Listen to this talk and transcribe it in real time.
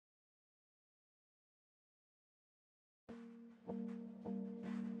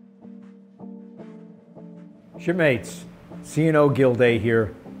Shipmates, CNO Gilday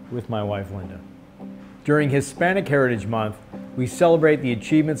here with my wife Linda. During Hispanic Heritage Month, we celebrate the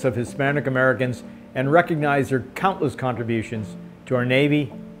achievements of Hispanic Americans and recognize their countless contributions to our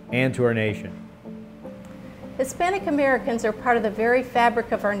Navy and to our nation. Hispanic Americans are part of the very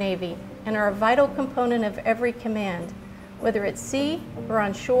fabric of our Navy and are a vital component of every command, whether at sea or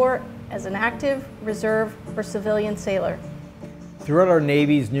on shore as an active, reserve, or civilian sailor. Throughout our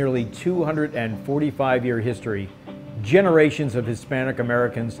Navy's nearly 245-year history, generations of Hispanic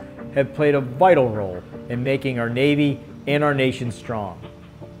Americans have played a vital role in making our Navy and our nation strong.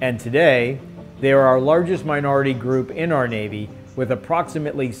 And today, they are our largest minority group in our Navy, with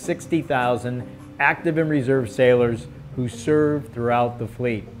approximately 60,000 active and reserve sailors who serve throughout the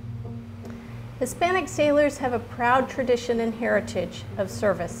fleet. Hispanic sailors have a proud tradition and heritage of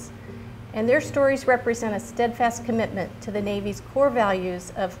service, and their stories represent a steadfast commitment to the Navy's core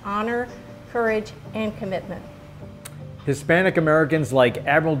values of honor, courage, and commitment. Hispanic Americans like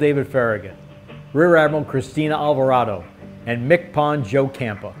Admiral David Farragut, Rear Admiral Christina Alvarado, and MCPON Joe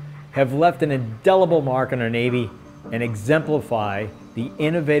Campa have left an indelible mark on our Navy and exemplify the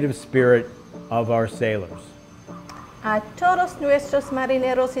innovative spirit of our sailors. A todos nuestros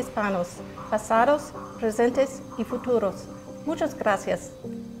marineros hispanos, pasados, presentes y futuros. Muchas gracias.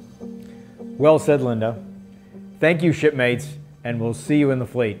 Well said, Linda. Thank you, shipmates, and we'll see you in the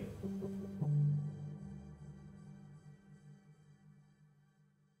fleet.